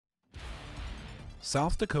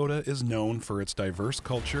South Dakota is known for its diverse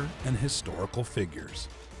culture and historical figures.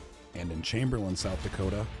 And in Chamberlain, South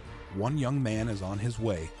Dakota, one young man is on his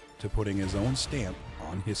way to putting his own stamp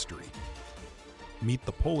on history. Meet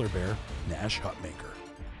the polar bear, Nash Hutmacher.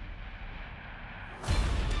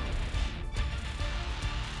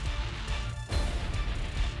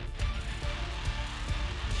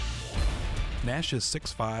 Nash is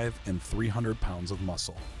 6'5" and 300 pounds of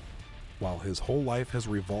muscle. While his whole life has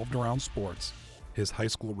revolved around sports, his high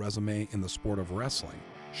school resume in the sport of wrestling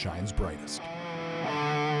shines brightest.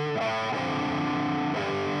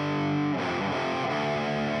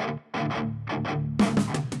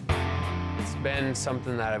 It's been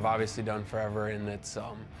something that I've obviously done forever, and it's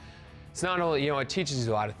not only, it teaches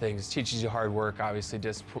you a lot of things. It teaches you hard work, obviously,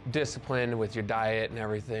 discipline with your diet and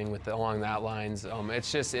everything along that lines.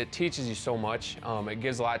 It teaches you so much. It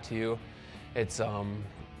gives a lot to you. It's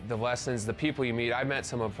the lessons, the people you meet. I've met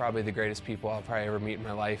some of probably the greatest people I'll probably ever meet in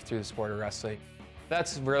my life through the sport of wrestling.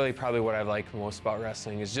 That's really probably what I like most about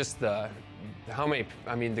wrestling, is just the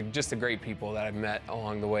great people that I've met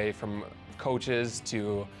along the way, from coaches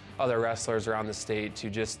to other wrestlers around the state to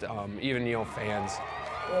just even fans.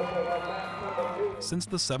 Since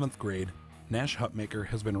the 7th grade, Nash Hutmacher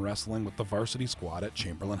has been wrestling with the varsity squad at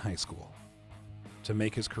Chamberlain High School. To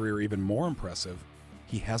make his career even more impressive,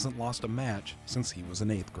 he hasn't lost a match since he was an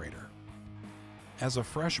 8th grader. As a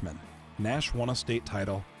freshman, Nash won a state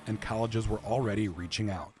title and colleges were already reaching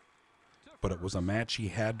out. But it was a match he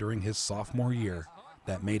had during his sophomore year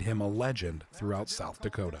that made him a legend throughout South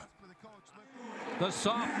Dakota. The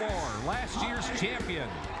sophomore, last year's champion,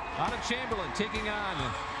 out of Chamberlain, taking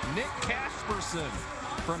on Nick Casperson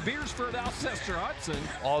from Beersford, Alcester, Hudson.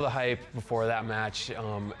 All the hype before that match,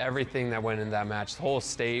 everything that went into that match, the whole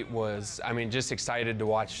state was, just excited to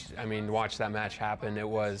watch that match happen. It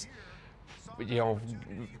was, the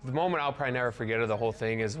moment I'll probably never forget of the whole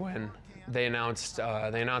thing is when they announced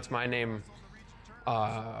my name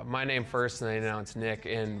first, and they announced Nick.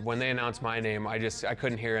 And when they announced my name, I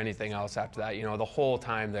couldn't hear anything else after that. The whole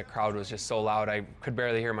time the crowd was just so loud, I could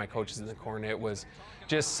barely hear my coaches in the corner. It was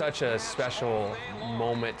just such a special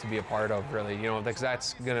moment to be a part of, really. Because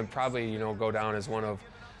that's gonna probably go down as one of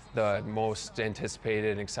the most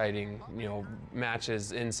anticipated and exciting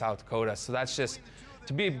matches in South Dakota. So that's just,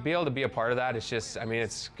 to be able to be a part of that. It's just,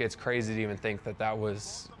 it's crazy to even think that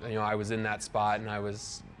was, I was in that spot and I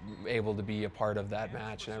was able to be a part of that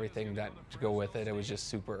match and everything that to go with it. It was just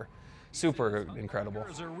super, super incredible.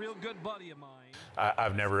 There's a real good buddy of mine.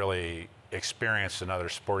 I've never really experienced another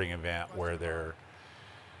sporting event where they're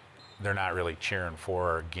not really cheering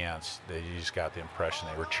for or against. You just got the impression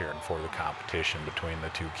they were cheering for the competition between the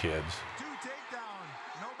two kids. 2 takedown,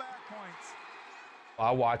 no back points.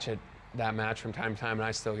 I'll watch that match from time to time, and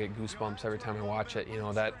I still get goosebumps every time I watch it.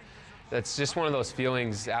 That's just one of those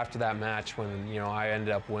feelings after that match when I ended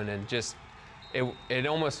up winning. Just it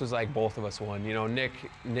almost was like both of us won. Nick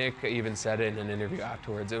even said it in an interview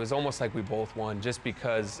afterwards. It was almost like we both won, just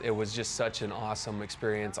because it was just such an awesome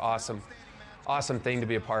experience, awesome thing to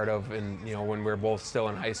be a part of. And when we're both still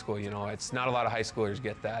in high school, it's not a lot of high schoolers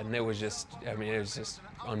get that, and it was just, it was just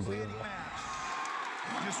unbelievable.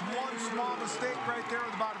 Just one small mistake right there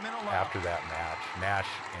with about a minute left. After that match, Nash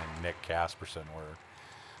and Nick Casperson were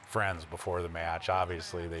friends before the match.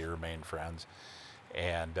 Obviously, they remained friends.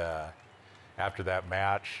 And after that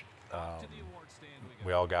match,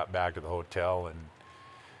 we all got back to the hotel, and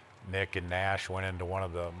Nick and Nash went into one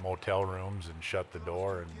of the motel rooms and shut the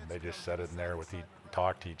door, and they just sat in there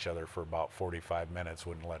talked to each other for about 45 minutes,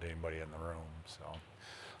 wouldn't let anybody in the room. So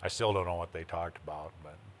I still don't know what they talked about,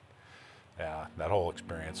 but yeah, that whole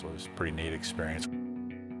experience was a pretty neat experience.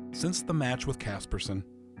 Since the match with Casperson,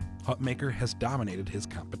 Hutmacher has dominated his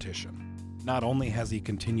competition. Not only has he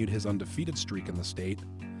continued his undefeated streak in the state,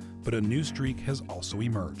 but a new streak has also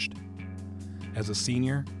emerged. As a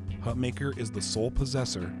senior, Hutmacher is the sole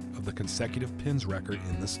possessor of the consecutive pins record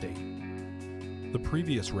in the state. The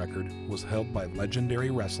previous record was held by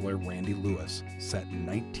legendary wrestler Randy Lewis, set in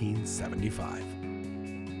 1975.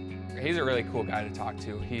 He's a really cool guy to talk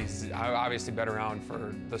to. He's obviously been around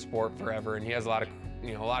for the sport forever, and he has a lot of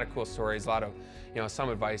cool stories, a lot of, some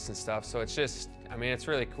advice and stuff. So it's just, it's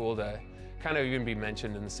really cool to kind of even be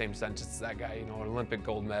mentioned in the same sentence as that guy, Olympic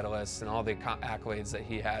gold medalist and all the accolades that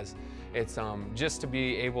he has. It's just to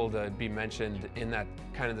be able to be mentioned in that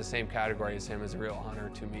kind of the same category as him is a real honor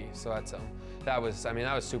to me. So that's that was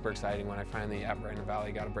super exciting when I finally at Brandon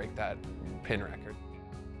Valley got to break that pin record.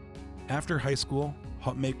 After high school,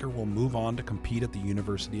 Hutmacher will move on to compete at the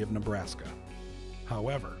University of Nebraska.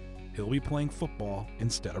 However, he'll be playing football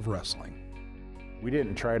instead of wrestling. We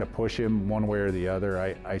didn't try to push him one way or the other.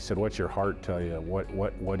 I said, what's your heart tell you?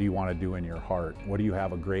 What do you want to do in your heart? What do you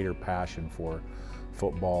have a greater passion for,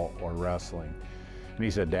 football or wrestling? And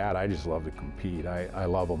he said, Dad, I just love to compete. I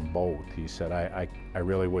love them both. He said, I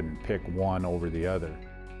really wouldn't pick one over the other.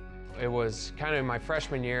 It was kind of my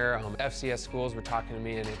freshman year, FCS schools were talking to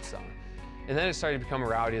me, and and then it started to become a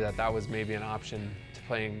reality that was maybe an option to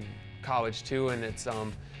playing college too. And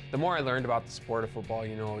the more I learned about the sport of football,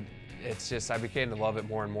 you know, it's just, I began to love it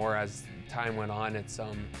more and more as time went on.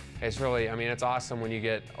 It's really, I mean, it's awesome when you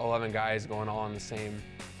get 11 guys going all on the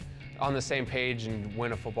same page and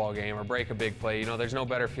win a football game or break a big play. You know, there's no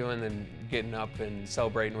better feeling than getting up and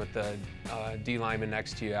celebrating with the D lineman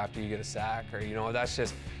next to you after you get a sack, or, you know, that's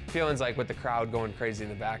just feelings like with the crowd going crazy in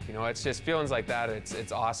the back. You know, it's just feelings like that.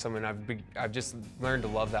 It's awesome, and I've just learned to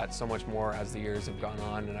love that so much more as the years have gone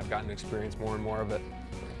on, and I've gotten to experience more and more of it.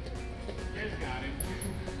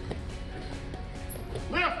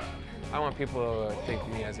 I want people to think of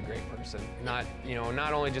me as a great person, not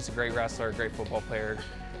only just a great wrestler, a great football player.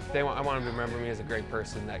 I want them to remember me as a great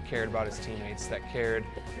person that cared about his teammates, that cared,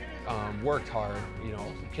 worked hard. You know,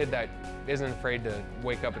 a kid that isn't afraid to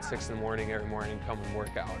wake up at 6 in the morning every morning and come and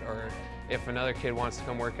work out. Or if another kid wants to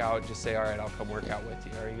come work out, just say, all right, I'll come work out with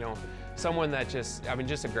you. Or, you know, someone that just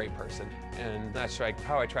a great person. And that's like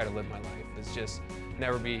how I try to live my life, is just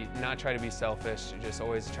not try to be selfish, just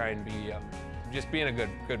always try and be, just being a good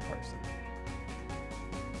person.